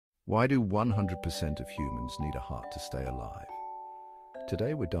Why do 100% of humans need a heart to stay alive?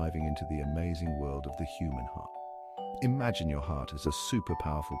 Today we're diving into the amazing world of the human heart. Imagine your heart as a super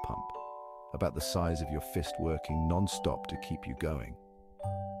powerful pump, about the size of your fist working non-stop to keep you going.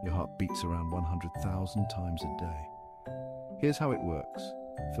 Your heart beats around 100,000 times a day. Here's how it works.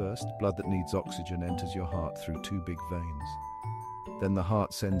 First, blood that needs oxygen enters your heart through two big veins. Then the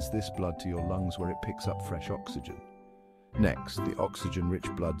heart sends this blood to your lungs where it picks up fresh oxygen. Next, the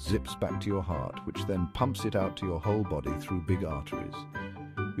oxygen-rich blood zips back to your heart, which then pumps it out to your whole body through big arteries.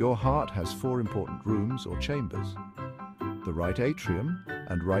 Your heart has four important rooms or chambers. The right atrium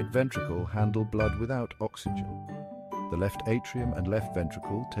and right ventricle handle blood without oxygen. The left atrium and left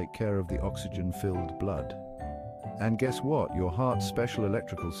ventricle take care of the oxygen-filled blood. And guess what? Your heart's special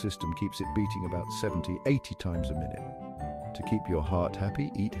electrical system keeps it beating about 70-80 times a minute. To keep your heart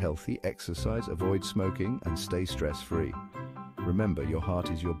happy, eat healthy, exercise, avoid smoking, and stay stress-free. Remember, your heart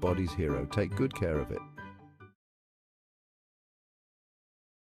is your body's hero. Take good care of it.